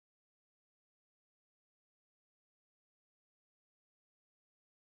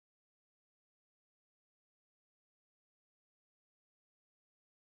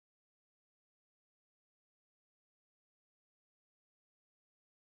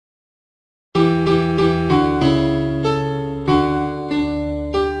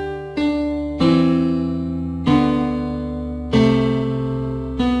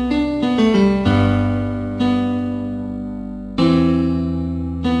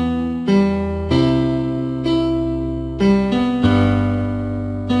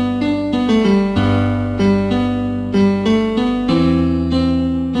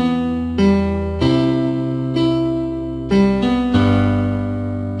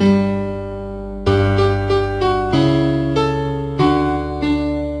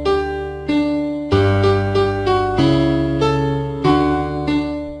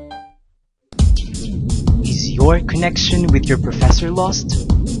connection with your professor lost?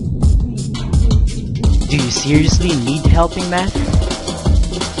 Do you seriously need help in math?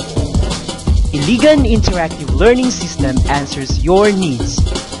 Iligan Interactive Learning System answers your needs.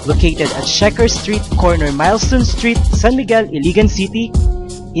 Located at Shekhar Street, corner Milestone Street, San Miguel, Iligan City,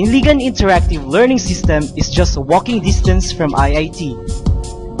 Iligan Interactive Learning System is just a walking distance from IIT.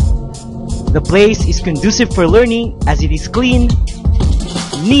 The place is conducive for learning as it is clean,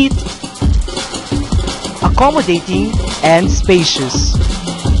 neat, accommodating, and spacious.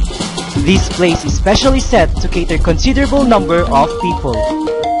 This place is specially set to cater considerable number of people.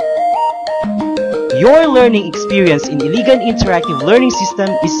 Your learning experience in Iligan Interactive Learning System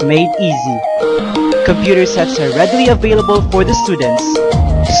is made easy. Computer sets are readily available for the students.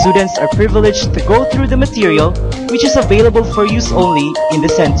 Students are privileged to go through the material which is available for use only in the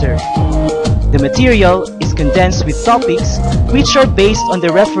center. The material is condensed with topics which are based on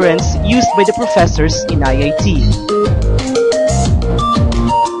the reference used by the professors in IIT.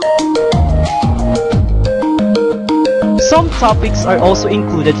 Some topics are also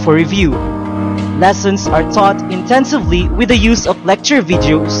included for review. Lessons are taught intensively with the use of lecture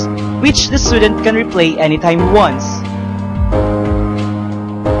videos, which the student can replay anytime he wants.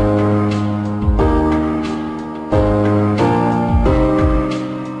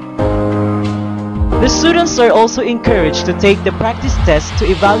 The students are also encouraged to take the practice test to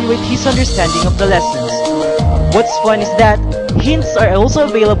evaluate his understanding of the lessons. What's fun is that hints are also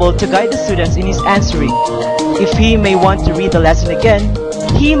available to guide the students in his answering. If he may want to read the lesson again,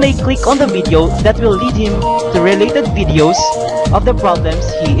 he may click on the video that will lead him to related videos of the problems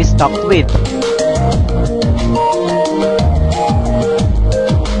he is stuck with.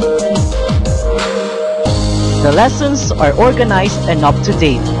 The lessons are organized and up to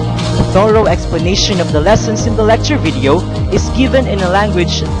date. A thorough explanation of the lessons in the lecture video is given in a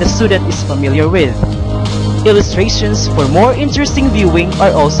language the student is familiar with. Illustrations for more interesting viewing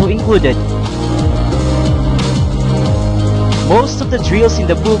are also included. Most of the drills in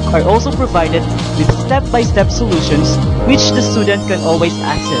the book are also provided with step-by-step solutions which the student can always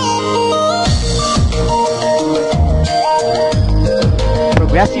access.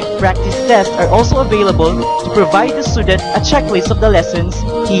 Progressive practice tests are also available to provide the student a checklist of the lessons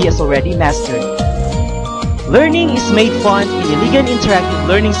he has already mastered. Learning is made fun in Iligan Interactive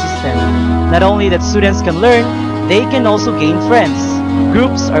Learning System. Not only that students can learn, they can also gain friends.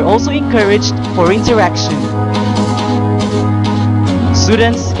 Groups are also encouraged for interaction.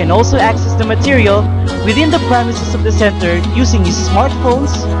 Students can also access the material within the premises of the center using his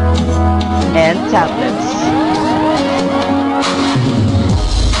smartphones and tablets.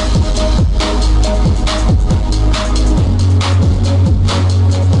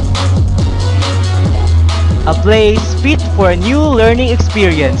 A place fit for a new learning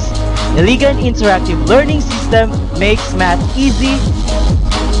experience. Iligan Interactive Learning System makes math easy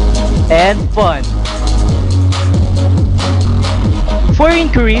and fun. For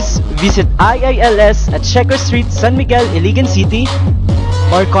inquiries, visit IILS at Shekhar Street, San Miguel, Iligan City,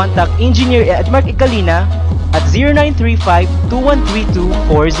 or contact Engineer Edmark Icalina at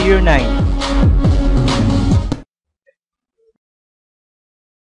 0935-2132-409.